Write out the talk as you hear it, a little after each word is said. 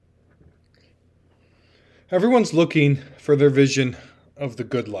Everyone's looking for their vision of the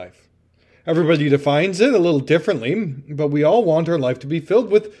good life. Everybody defines it a little differently, but we all want our life to be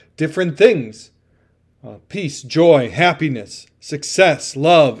filled with different things. Peace, joy, happiness, success,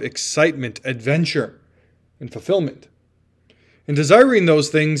 love, excitement, adventure, and fulfillment. And desiring those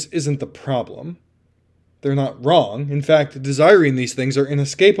things isn't the problem. They're not wrong. In fact, desiring these things are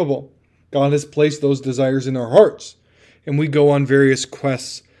inescapable. God has placed those desires in our hearts, and we go on various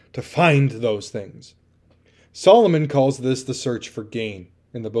quests to find those things. Solomon calls this the search for gain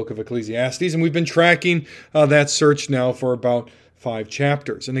in the book of Ecclesiastes, and we've been tracking that search now for about 5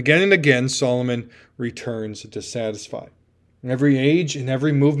 chapters. And again, Solomon returns dissatisfied. Every age and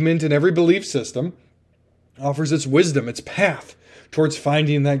every movement and every belief system offers its wisdom, its path towards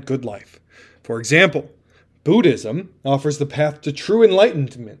finding that good life. For example, Buddhism offers the path to true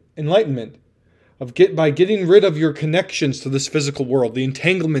enlightenment by getting rid of your connections to this physical world, the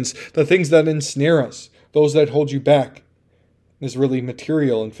entanglements, the things that ensnare us, those that hold you back. Is really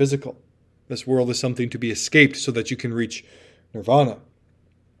material and physical. This world is something to be escaped so that you can reach nirvana.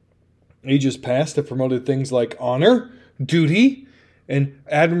 Ages past have promoted things like honor, duty, and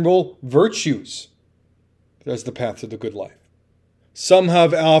admirable virtues as the path to the good life. Some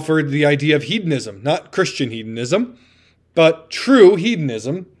have offered the idea of hedonism, not Christian hedonism, but true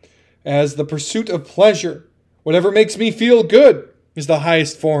hedonism as the pursuit of pleasure. Whatever makes me feel good is the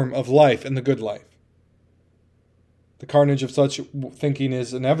highest form of life and the good life. The carnage of such thinking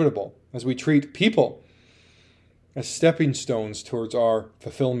is inevitable as we treat people as stepping stones towards our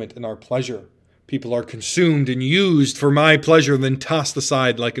fulfillment and our pleasure. People are consumed and used for my pleasure, then tossed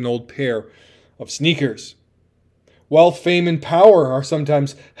aside like an old pair of sneakers. Wealth, fame, and power are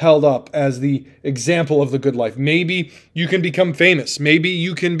sometimes held up as the example of the good life. Maybe you can become famous. Maybe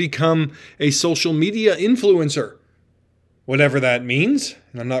you can become a social media influencer. Whatever that means,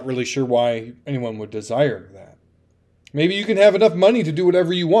 and I'm not really sure why anyone would desire that. Maybe you can have enough money to do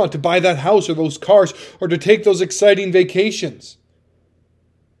whatever you want, to buy that house or those cars, or to take those exciting vacations.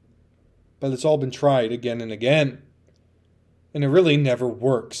 But it's all been tried again and again, and it really never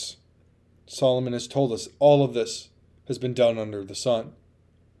works. Solomon has told us all of this has been done under the sun.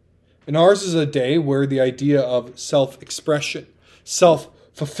 And ours is a day where the idea of self-expression,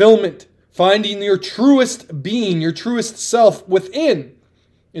 self-fulfillment, finding your truest being, your truest self within,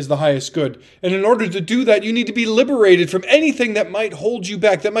 is the highest good. And in order to do that, you need to be liberated from anything that might hold you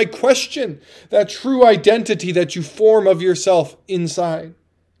back, that might question that true identity that you form of yourself inside.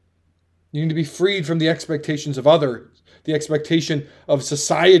 You need to be freed from the expectations of others, the expectation of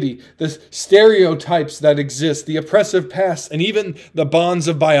society, the stereotypes that exist, the oppressive past, and even the bonds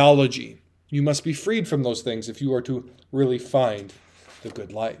of biology. You must be freed from those things if you are to really find the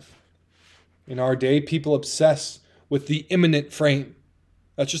good life. In our day, people obsess with the imminent frame.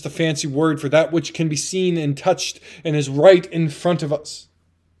 That's just a fancy word for that which can be seen and touched and is right in front of us.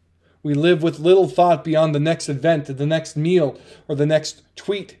 We live with little thought beyond the next event, the next meal, or the next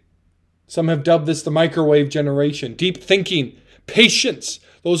tweet. Some have dubbed this the microwave generation. Deep thinking, patience,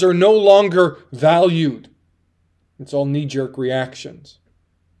 those are no longer valued. It's all knee-jerk reactions.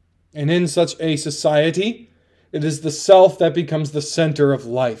 And in such a society, it is the self that becomes the center of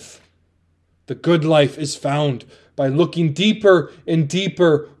life. The good life is found by looking deeper and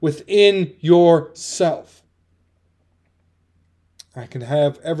deeper within yourself. I can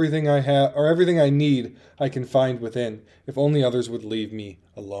have everything I have, or everything I need, I can find within, if only others would leave me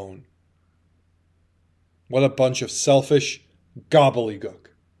alone. What a bunch of selfish gobbledygook.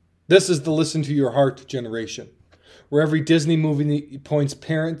 This is the listen to your heart generation, where every Disney movie paints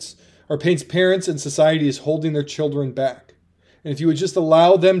parents and society as holding their children back. And if you would just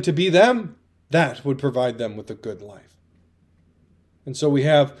allow them to be them, that would provide them with a good life. And so we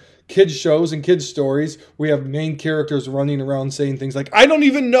have kids shows and kids stories. We have main characters running around saying things like, I don't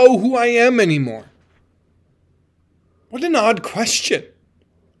even know who I am anymore. What an odd question.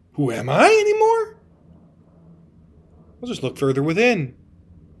 Who am I anymore? I'll just look further within.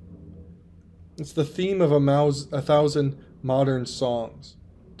 It's the theme of a thousand modern songs.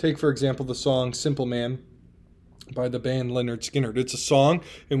 Take, for example, the song Simple Man by the band Lynyrd Skynyrd. It's a song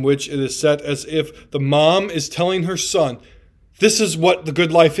in which it is set as if the mom is telling her son, this is what the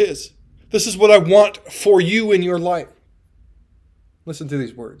good life is. This is what I want for you in your life. Listen to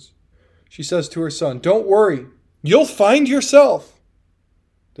these words. She says to her son, don't worry, you'll find yourself.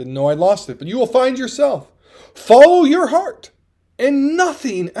 Didn't know I lost it, but you will find yourself. Follow your heart and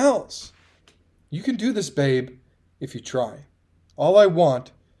nothing else. You can do this, babe, if you try. All I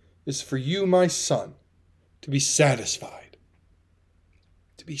want is for you, my son, to be satisfied.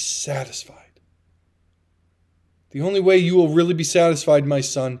 To be satisfied. The only way you will really be satisfied, my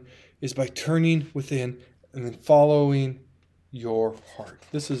son, is by turning within and then following your heart.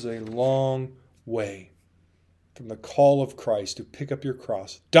 This is a long way from the call of Christ to pick up your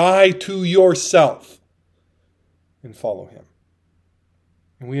cross, die to yourself, and follow him.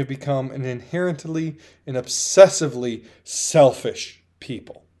 And we have become an inherently and obsessively selfish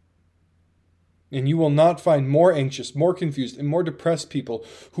people. And you will not find more anxious, more confused, and more depressed people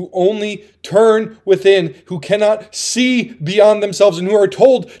who only turn within, who cannot see beyond themselves, and who are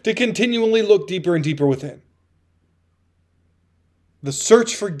told to continually look deeper and deeper within. The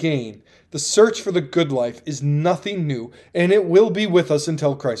search for gain, the search for the good life is nothing new, and it will be with us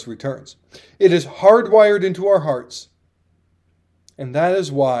until Christ returns. It is hardwired into our hearts, and that is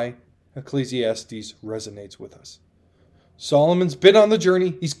why Ecclesiastes resonates with us. Solomon's been on the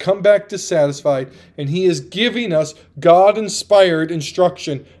journey, he's come back dissatisfied, and he is giving us God-inspired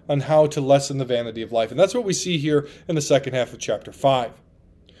instruction on how to lessen the vanity of life. And that's what we see here in the second half of chapter 5.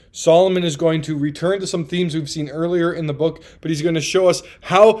 Solomon is going to return to some themes we've seen earlier in the book, but he's going to show us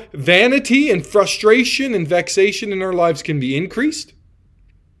how vanity and frustration and vexation in our lives can be increased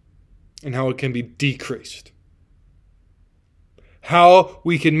and how it can be decreased. How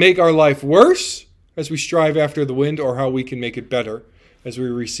we can make our life worse as we strive after the wind, or how we can make it better as we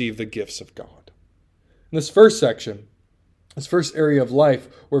receive the gifts of God. In this first section, this first area of life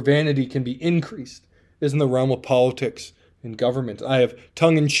where vanity can be increased is in the realm of politics and government. I have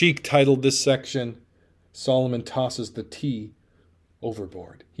tongue-in-cheek titled this section, Solomon Tosses the Tea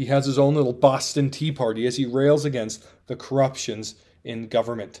Overboard. He has his own little Boston Tea Party as he rails against the corruptions in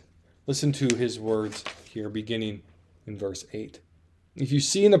government. Listen to his words here, beginning in verse 8. If you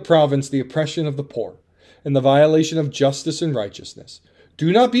see in the province the oppression of the poor, and the violation of justice and righteousness,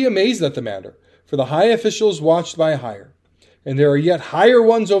 do not be amazed at the matter, for the high official is watched by a higher, and there are yet higher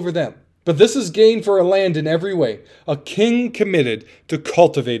ones over them. But this is gain for a land in every way, a king committed to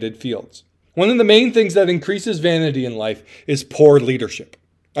cultivated fields. One of the main things that increases vanity in life is poor leadership.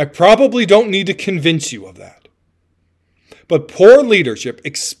 I probably don't need to convince you of that. But poor leadership,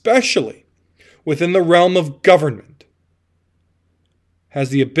 especially within the realm of government, has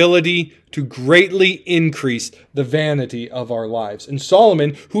the ability to greatly increase the vanity of our lives. And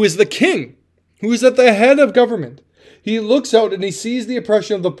Solomon, who is the king, who is at the head of government, he looks out and he sees the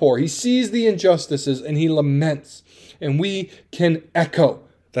oppression of the poor. He sees the injustices and he laments. And we can echo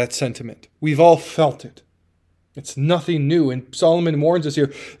that sentiment. We've all felt it. It's nothing new. And Solomon warns us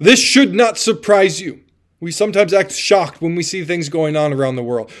here, this should not surprise you. We sometimes act shocked when we see things going on around the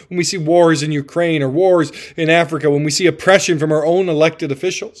world, when we see wars in Ukraine or wars in Africa, when we see oppression from our own elected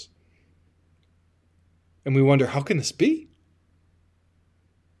officials. And we wonder, how can this be?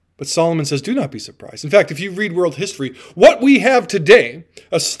 But Solomon says, do not be surprised. In fact, if you read world history, what we have today,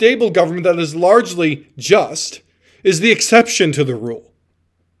 a stable government that is largely just, is the exception to the rule.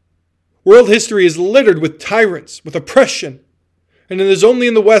 World history is littered with tyrants, with oppression. And it is only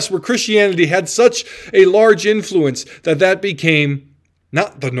in the West where Christianity had such a large influence that became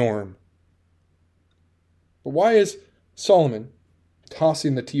not the norm. But why is Solomon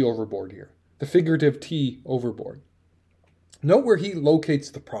tossing the tea overboard here? The figurative tea overboard. Note where he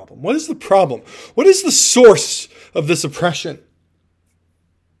locates the problem. What is the problem? What is the source of this oppression?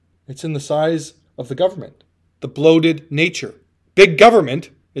 It's in the size of the government, the bloated nature. Big government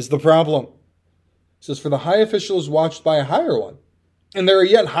is the problem. It says, for the high official is watched by a higher one, and there are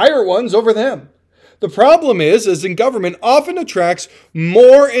yet higher ones over them. The problem is, as in government, often attracts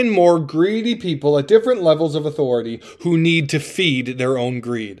more and more greedy people at different levels of authority who need to feed their own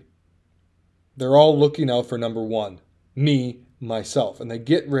greed. They're all looking out for number one, me, myself, and they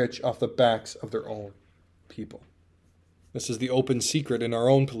get rich off the backs of their own people. This is the open secret in our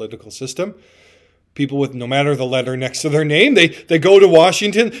own political system. People with no matter the letter next to their name, they go to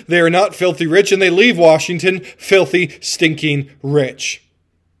Washington, they are not filthy rich, and they leave Washington filthy, stinking rich.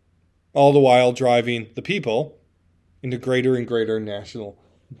 All the while driving the people into greater and greater national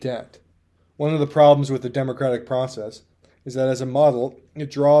debt. One of the problems with the democratic process is that as a model, it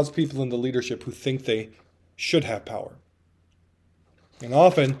draws people into leadership who think they should have power. And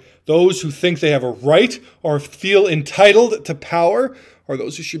often, those who think they have a right or feel entitled to power are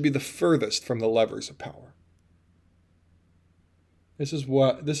those who should be the furthest from the levers of power. This is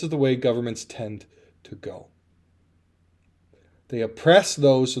the way governments tend to go. They oppress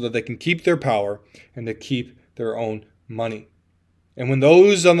those so that they can keep their power and to keep their own money. And when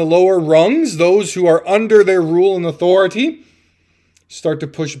those on the lower rungs, those who are under their rule and authority, start to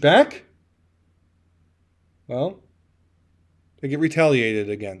push back, well, they get retaliated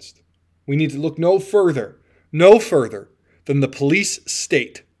against. We need to look no further than the police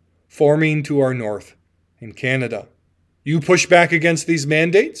state forming to our north in Canada. You push back against these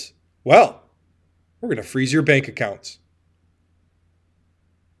mandates? Well, We're going to freeze your bank accounts.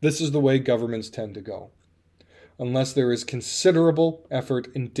 This is the way governments tend to go, unless there is considerable effort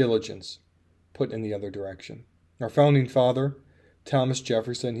and diligence put in the other direction. Our founding father, Thomas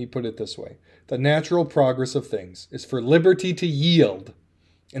Jefferson, he put it this way: the natural progress of things is for liberty to yield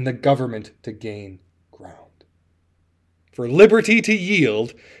and the government to gain ground. For liberty to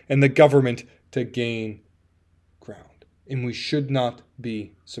yield and the government to gain ground. And we should not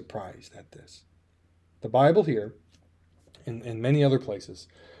be surprised at this. The Bible here, and many other places,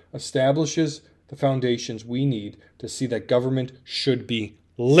 establishes the foundations we need to see that government should be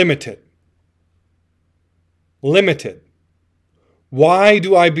limited. Limited. Why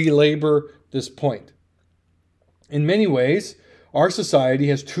do I belabor this point? In many ways, our society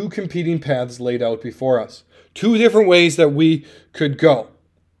has two competing paths laid out before us. Two different ways that we could go.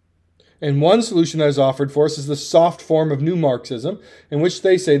 And one solution that is offered for us is the soft form of New Marxism, in which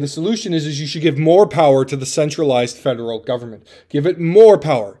they say the solution is you should give more power to the centralized federal government. Give it more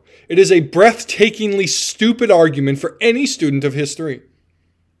power. It is a breathtakingly stupid argument for any student of history.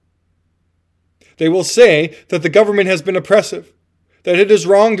 They will say that the government has been oppressive, that it has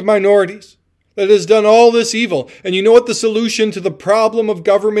wronged minorities, that it has done all this evil. And you know what the solution to the problem of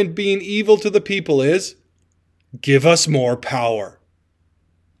government being evil to the people is? Give us more power.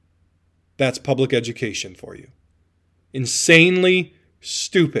 That's public education for you. Insanely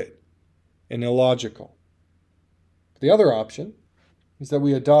stupid and illogical. The other option is that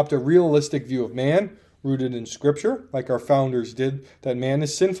we adopt a realistic view of man, rooted in Scripture, like our founders did, that man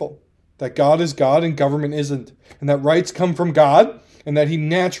is sinful, that God is God and government isn't, and that rights come from God, and that he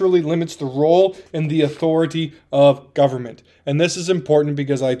naturally limits the role and the authority of government. And this is important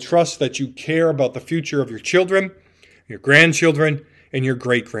because I trust that you care about the future of your children, your grandchildren, and your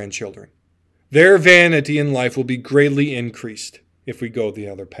great-grandchildren. Their vanity in life will be greatly increased if we go the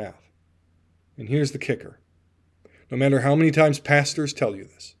other path. And here's the kicker. No matter how many times pastors tell you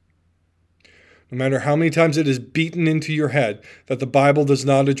this, no matter how many times it is beaten into your head that the Bible does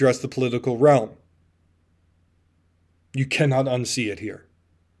not address the political realm, you cannot unsee it here.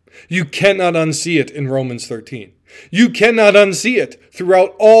 You cannot unsee it in Romans 13. You cannot unsee it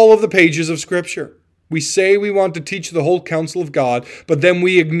throughout all of the pages of Scripture. We say we want to teach the whole counsel of God, but then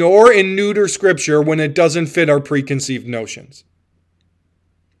we ignore and neuter Scripture when it doesn't fit our preconceived notions.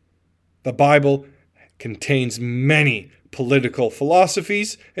 The Bible contains many political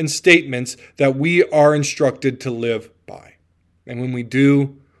philosophies and statements that we are instructed to live by. And when we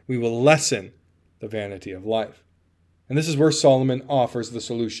do, we will lessen the vanity of life. And this is where Solomon offers the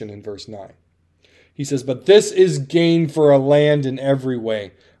solution in verse 9. He says, "But this is gain for a land in every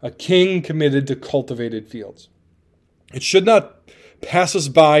way, a king committed to cultivated fields." It should not pass us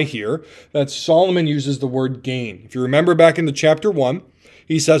by here that Solomon uses the word gain. If you remember back into chapter 1,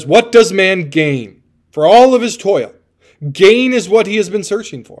 he says, "What does man gain for all of his toil?" Gain is what he has been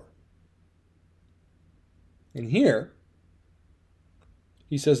searching for. And here,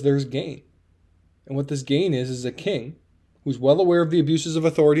 he says there's gain. And what this gain is a king who's well aware of the abuses of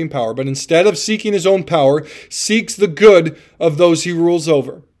authority and power, but instead of seeking his own power, seeks the good of those he rules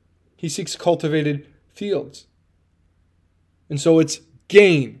over. He seeks cultivated fields. And so it's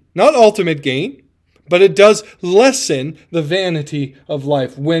gain, not ultimate gain, but it does lessen the vanity of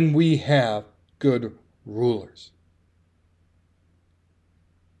life when we have good rulers.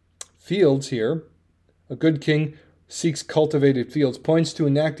 Fields here, a good king seeks cultivated fields, points to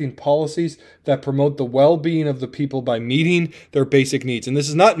enacting policies that promote the well-being of the people by meeting their basic needs. And this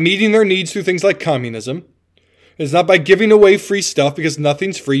is not meeting their needs through things like communism. It's not by giving away free stuff, because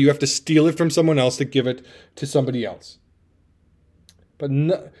nothing's free. You have to steal it from someone else to give it to somebody else. But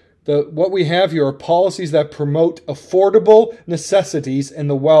what we have here are policies that promote affordable necessities and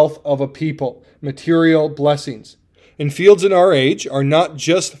the wealth of a people, material blessings. And fields in our age are not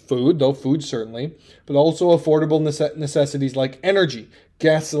just food, though food certainly, but also affordable necessities like energy,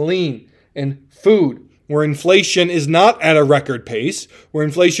 gasoline, and food, where inflation is not at a record pace, where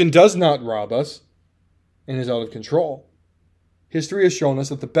inflation does not rob us and is out of control. History has shown us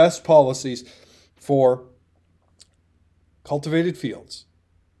that the best policies for cultivated fields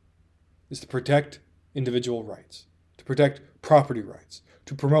is to protect individual rights, to protect property rights,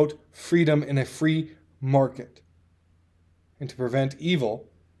 to promote freedom in a free market, and to prevent evil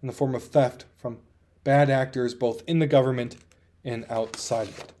in the form of theft from bad actors both in the government and outside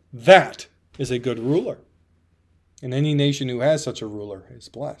of it. That is a good ruler. And any nation who has such a ruler is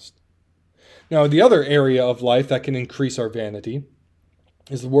blessed. Now, the other area of life that can increase our vanity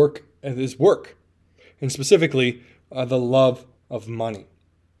is work, and specifically the love of money.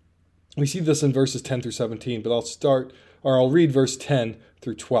 We see this in verses 10 through 17, but I'll read verse 10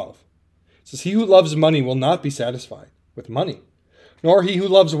 through 12. It says, he who loves money will not be satisfied with money, nor he who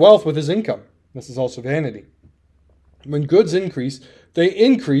loves wealth with his income. This is also vanity. When goods increase, they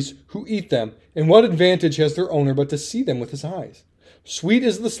increase who eat them. And what advantage has their owner but to see them with his eyes? Sweet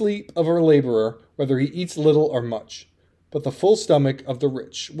is the sleep of a laborer, whether he eats little or much. But the full stomach of the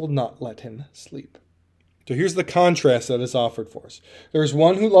rich will not let him sleep. So here's the contrast that is offered for us. There's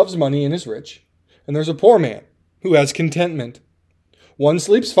one who loves money and is rich, and there's a poor man who has contentment. One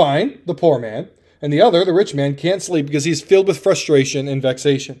sleeps fine, the poor man, and the other, the rich man, can't sleep because he's filled with frustration and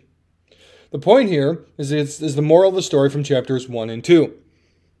vexation. The point here is the moral of the story from chapters 1 and 2.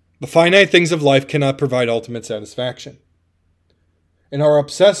 The finite things of life cannot provide ultimate satisfaction. And our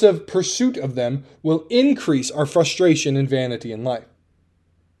obsessive pursuit of them will increase our frustration and vanity in life.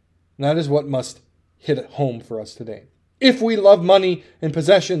 And that is what must hit it home for us today. If we love money and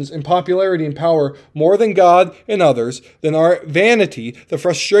possessions and popularity and power more than God and others, then our vanity, the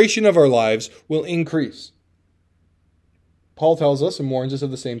frustration of our lives, will increase. Paul tells us and warns us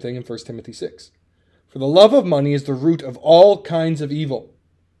of the same thing in 1 Timothy 6. For the love of money is the root of all kinds of evil.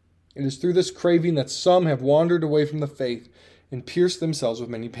 It is through this craving that some have wandered away from the faith and pierced themselves with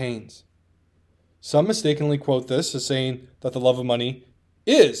many pains. Some mistakenly quote this as saying that the love of money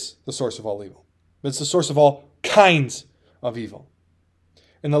is the source of all evil. But it's the source of all kinds of evil.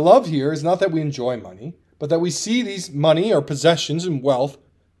 And the love here is not that we enjoy money, but that we see these money or possessions and wealth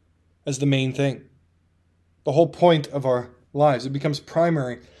as the main thing. The whole point of our lives. It becomes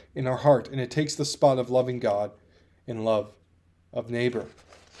primary in our heart, and it takes the spot of loving God and love of neighbor.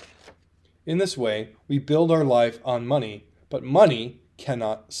 In this way, we build our life on money, but money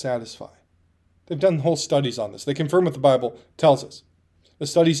cannot satisfy. They've done whole studies on this. They confirm what the Bible tells us. The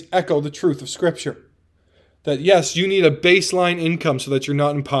studies echo the truth of Scripture. That yes, you need a baseline income so that you're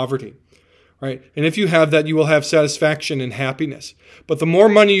not in poverty. Right? And if you have that, you will have satisfaction and happiness. But the more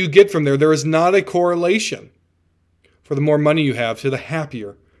money you get from there is not a correlation for the more money you have to the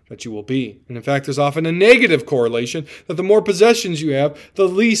happier that you will be. And in fact, there's often a negative correlation that the more possessions you have, the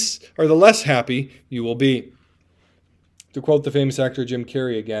less happy you will be. To quote the famous actor Jim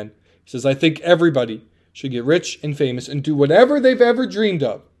Carrey again, he says, I think everybody should get rich and famous and do whatever they've ever dreamed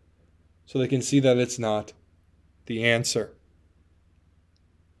of so they can see that it's not the answer.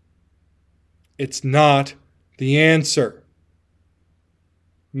 It's not the answer.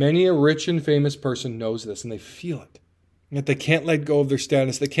 Many a rich and famous person knows this and they feel it. Yet they can't let go of their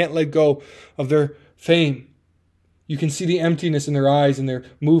status. They can't let go of their fame. You can see the emptiness in their eyes in their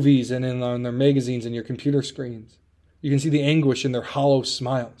movies and on their magazines and your computer screens. You can see the anguish in their hollow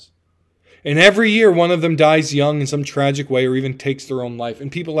smiles. And every year one of them dies young in some tragic way or even takes their own life.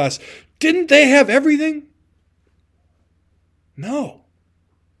 And people ask, didn't they have everything? No.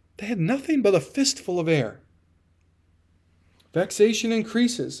 They had nothing but a fistful of air. Vexation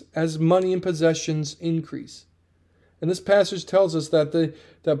increases as money and possessions increase. And this passage tells us that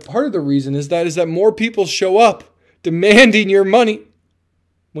that part of the reason is that more people show up demanding your money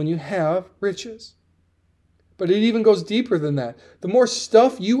when you have riches. But it even goes deeper than that. The more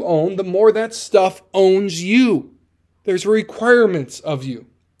stuff you own, the more that stuff owns you. There's requirements of you.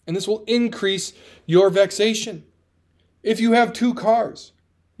 And this will increase your vexation. If you have 2 cars,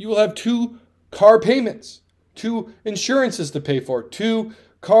 you will have 2 car payments, 2 insurances to pay for, 2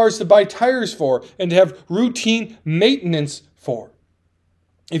 cars to buy tires for, and to have routine maintenance for.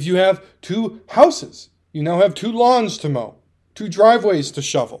 If you have 2 houses, you now have 2 lawns to mow, 2 driveways to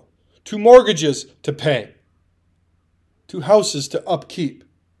shovel, 2 mortgages to pay, 2 houses to upkeep.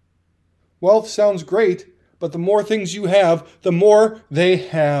 Wealth sounds great, but the more things you have, the more they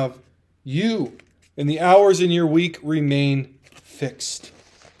have you. And the hours in your week remain fixed.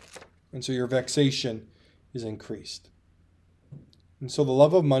 And so your vexation is increased. And so the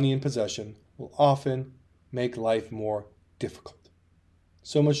love of money and possession will often make life more difficult.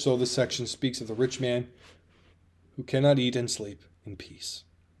 So much so this section speaks of the rich man who cannot eat and sleep in peace.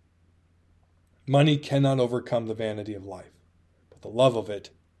 Money cannot overcome the vanity of life, but the love of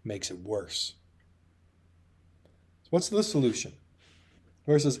it makes it worse. So what's the solution?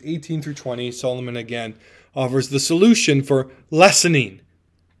 Verses 18 through 20, Solomon again offers the solution for lessening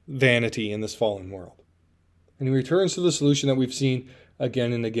vanity in this fallen world. And he returns to the solution that we've seen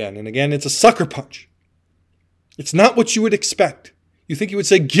again and again. And again, it's a sucker punch. It's not what you would expect. You think he would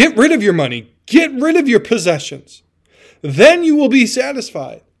say, get rid of your money. Get rid of your possessions. Then you will be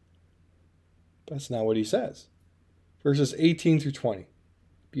satisfied. That's not what he says. Verses 18 through 20.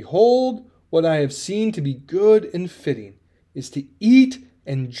 Behold, what I have seen to be good and fitting is to eat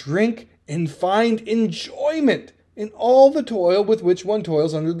and drink and find enjoyment in all the toil with which one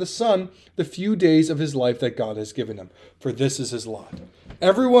toils under the sun, the few days of his life that God has given him. For this is his lot.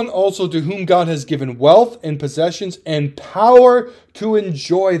 everyone also to whom God has given wealth and possessions and power to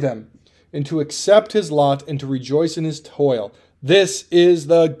enjoy them, and to accept his lot and to rejoice in his toil. This is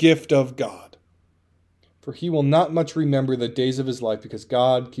the gift of God. For he will not much remember the days of his life, because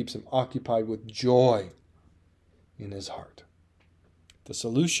God keeps him occupied with joy in his heart. The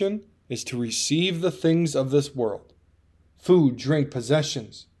solution is to receive the things of this world, food, drink,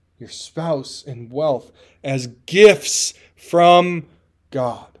 possessions, your spouse, and wealth, as gifts from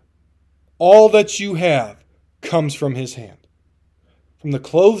God. All that you have comes from his hand. From the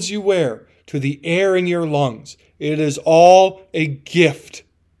clothes you wear to the air in your lungs, it is all a gift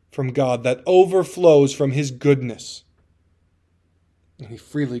from God that overflows from his goodness. And he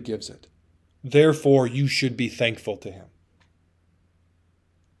freely gives it. Therefore, you should be thankful to him.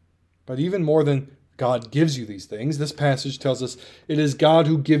 But even more than God gives you these things, this passage tells us it is God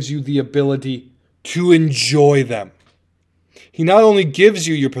who gives you the ability to enjoy them. He not only gives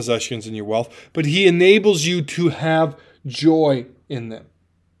you your possessions and your wealth, but he enables you to have joy in them.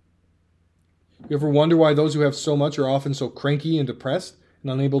 You ever wonder why those who have so much are often so cranky and depressed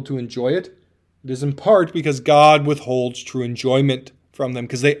and unable to enjoy it? It is in part because God withholds true enjoyment from them,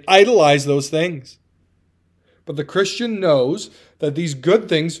 because they idolize those things. But the Christian knows that these good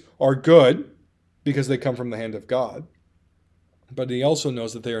things are good because they come from the hand of God. But he also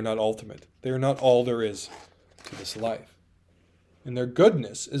knows that they are not ultimate. They are not all there is to this life. And their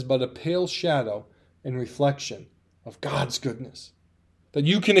goodness is but a pale shadow and reflection of God's goodness. That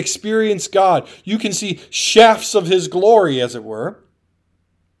you can experience God. You can see shafts of his glory, as it were,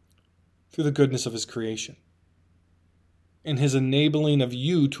 through the goodness of his creation and his enabling of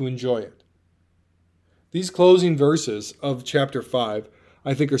you to enjoy it. These closing verses of chapter 5,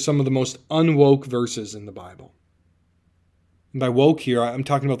 I think, are some of the most unwoke verses in the Bible. And by woke here, I'm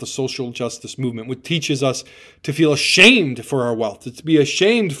talking about the social justice movement, which teaches us to feel ashamed for our wealth, to be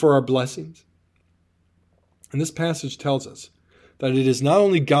ashamed for our blessings. And this passage tells us that it is not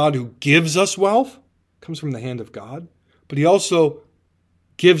only God who gives us wealth, comes from the hand of God, but he also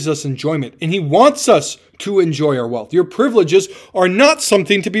gives us enjoyment. And he wants us to enjoy our wealth. Your privileges are not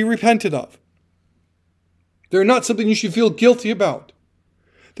something to be repented of. They're not something you should feel guilty about.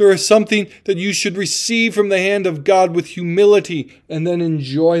 They are something that you should receive from the hand of God with humility and then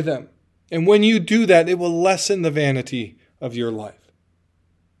enjoy them. And when you do that, it will lessen the vanity of your life.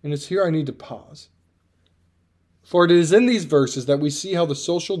 And it's here I need to pause. For it is in these verses that we see how the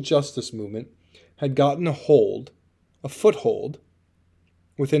social justice movement had gotten a foothold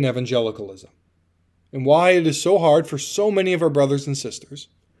within evangelicalism, and why it is so hard for so many of our brothers and sisters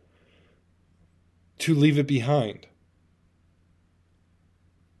to leave it behind.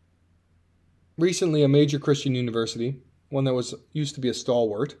 Recently, a major Christian university, one that used to be a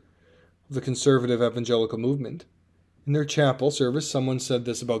stalwart of the conservative evangelical movement, in their chapel service, someone said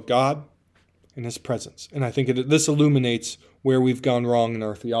this about God and his presence. And I think this illuminates where we've gone wrong in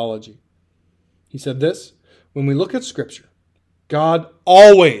our theology. He said this: when we look at Scripture, God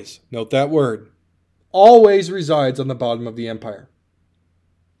always, note that word, always resides on the bottom of the empire.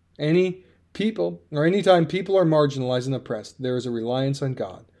 Anytime people are marginalized and oppressed, there is a reliance on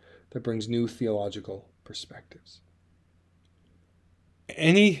God that brings new theological perspectives.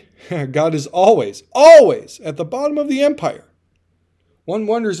 God is always at the bottom of the empire. One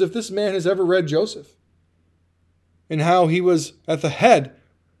wonders if this man has ever read Joseph and how he was at the head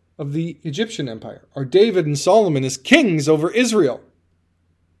of the Egyptian empire, or David and Solomon as kings over Israel,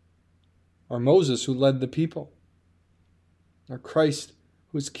 or Moses who led the people, or Christ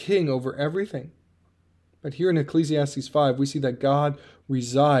who is king over everything. But here in Ecclesiastes 5, we see that God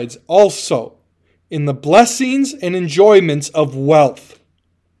resides also in the blessings and enjoyments of wealth.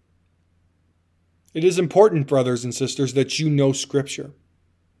 It is important, brothers and sisters, that you know Scripture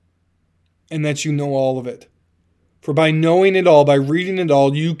and that you know all of it. For by knowing it all, by reading it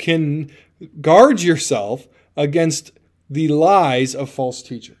all, you can guard yourself against the lies of false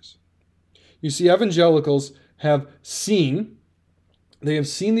teachers. You see, evangelicals have seen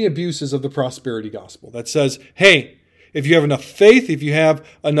the abuses of the prosperity gospel that says, hey, if you have enough faith, if you have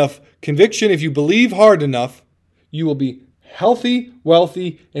enough conviction, if you believe hard enough, you will be healthy,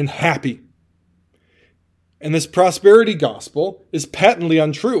 wealthy, and happy. And this prosperity gospel is patently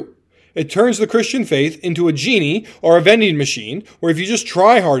untrue. It turns the Christian faith into a genie or a vending machine where if you just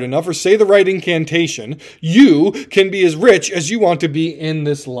try hard enough or say the right incantation, you can be as rich as you want to be in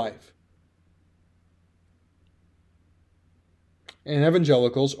this life. And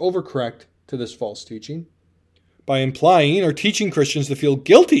evangelicals overcorrect to this false teaching by implying or teaching Christians to feel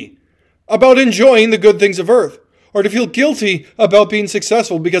guilty about enjoying the good things of earth, or to feel guilty about being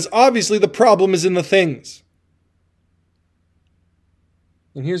successful, because obviously the problem is in the things.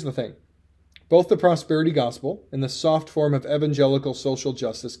 And here's the thing. Both the prosperity gospel and the soft form of evangelical social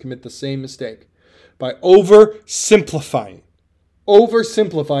justice commit the same mistake by oversimplifying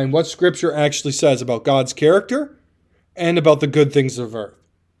what Scripture actually says about God's character and about the good things of earth.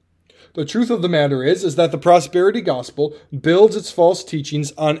 The truth of the matter is that the prosperity gospel builds its false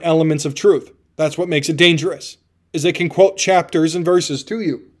teachings on elements of truth. That's what makes it dangerous, is it can quote chapters and verses to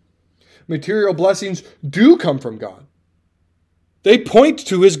you. Material blessings do come from God. They point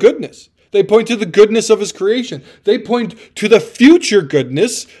to his goodness. They point to the goodness of his creation. They point to the future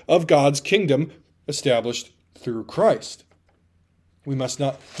goodness of God's kingdom established through Christ. We must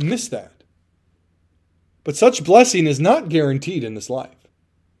not miss that. But such blessing is not guaranteed in this life.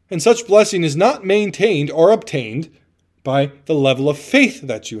 And such blessing is not maintained or obtained by the level of faith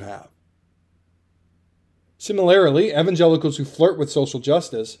that you have. Similarly, evangelicals who flirt with social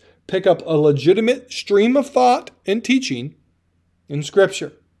justice pick up a legitimate stream of thought and teaching in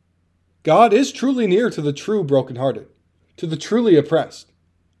Scripture. God is truly near to the true brokenhearted, to the truly oppressed,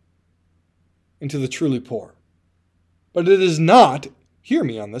 and to the truly poor. But it is not, hear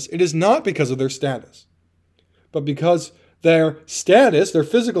me on this, it is not because of their status, but because their status, their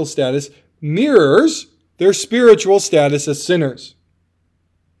physical status, mirrors their spiritual status as sinners.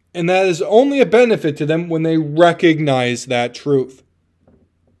 And that is only a benefit to them when they recognize that truth.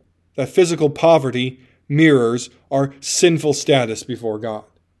 That physical poverty mirrors our sinful status before God.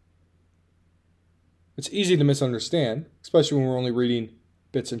 It's easy to misunderstand, especially when we're only reading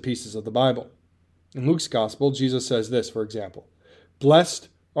bits and pieces of the Bible. In Luke's Gospel, Jesus says this, for example, "Blessed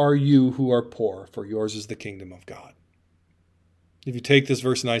are you who are poor, for yours is the kingdom of God." If you take this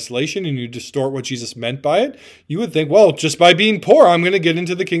verse in isolation and you distort what Jesus meant by it, you would think, well, just by being poor, I'm going to get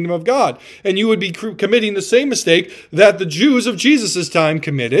into the kingdom of God. And you would be committing the same mistake that the Jews of Jesus' time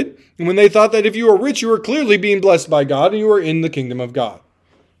committed, when they thought that if you were rich, you were clearly being blessed by God and you were in the kingdom of God.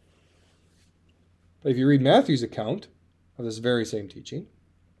 But if you read Matthew's account of this very same teaching,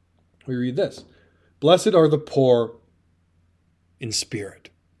 we read this: "Blessed are the poor in spirit."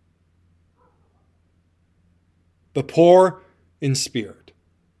 The poor in spirit.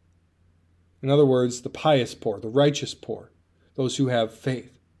 In other words, the pious poor, the righteous poor, those who have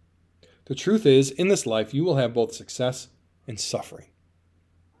faith. The truth is, in this life, you will have both success and suffering,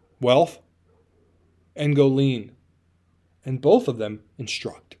 wealth and go lean, and both of them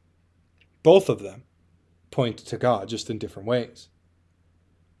instruct. Both of them point to God, just in different ways.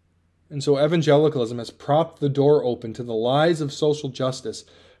 And so evangelicalism has propped the door open to the lies of social justice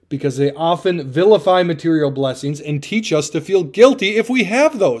because they often vilify material blessings and teach us to feel guilty if we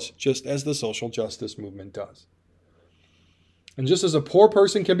have those, just as the social justice movement does. And just as a poor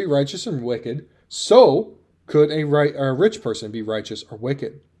person can be righteous and wicked, so could a rich person be righteous or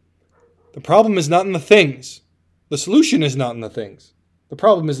wicked. The problem is not in the things. The solution is not in the things. The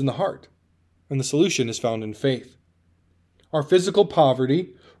problem is in the heart. And the solution is found in faith. Our physical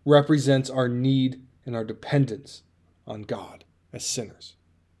poverty represents our need and our dependence on God as sinners.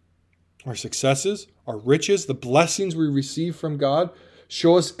 Our successes, our riches, the blessings we receive from God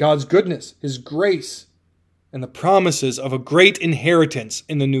show us God's goodness, his grace, and the promises of a great inheritance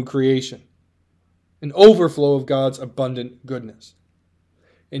in the new creation. An overflow of God's abundant goodness.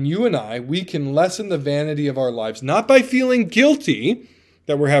 And you and I, we can lessen the vanity of our lives, not by feeling guilty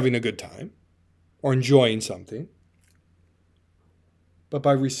that we're having a good time or enjoying something, but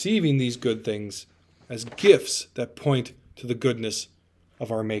by receiving these good things as gifts that point to the goodness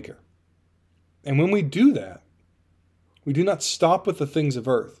of our Maker. And when we do that, we do not stop with the things of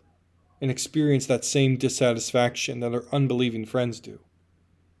earth and experience that same dissatisfaction that our unbelieving friends do.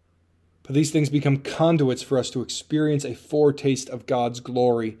 But these things become conduits for us to experience a foretaste of God's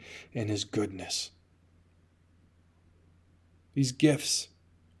glory and his goodness. These gifts,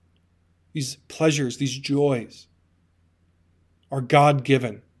 these pleasures, these joys are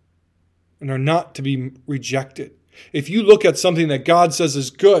God-given and are not to be rejected. If you look at something that God says is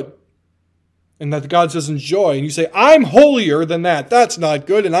good and that God says enjoy, and you say, I'm holier than that, that's not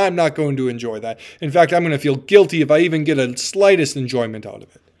good, and I'm not going to enjoy that. In fact, I'm going to feel guilty if I even get a slightest enjoyment out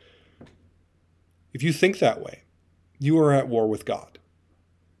of it. If you think that way, you are at war with God.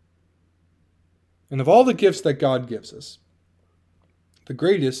 And of all the gifts that God gives us, the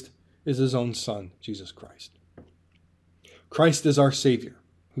greatest is his own Son, Jesus Christ. Christ is our Savior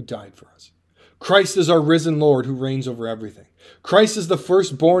who died for us. Christ is our risen Lord who reigns over everything. Christ is the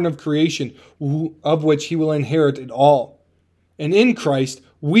firstborn of creation, of which he will inherit it all. And in Christ,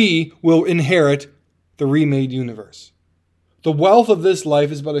 we will inherit the remade universe. The wealth of this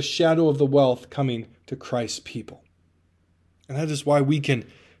life is but a shadow of the wealth coming to Christ's people. And that is why we can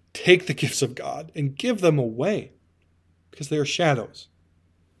take the gifts of God and give them away, because they are shadows.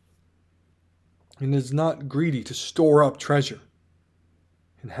 and is not greedy to store up treasure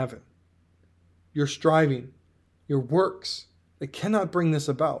in heaven. Your striving, your works, they cannot bring this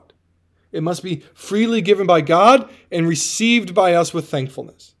about. It must be freely given by God and received by us with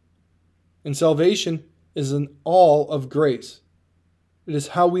thankfulness. And salvation is an all of grace. It is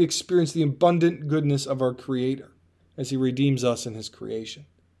how we experience the abundant goodness of our Creator as He redeems us in His creation.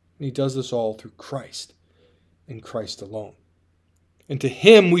 And He does this all through Christ and Christ alone. And to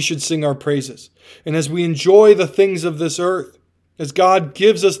Him we should sing our praises. And as we enjoy the things of this earth, as God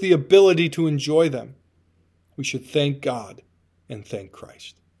gives us the ability to enjoy them, we should thank God and thank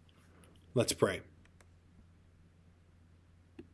Christ. Let's pray.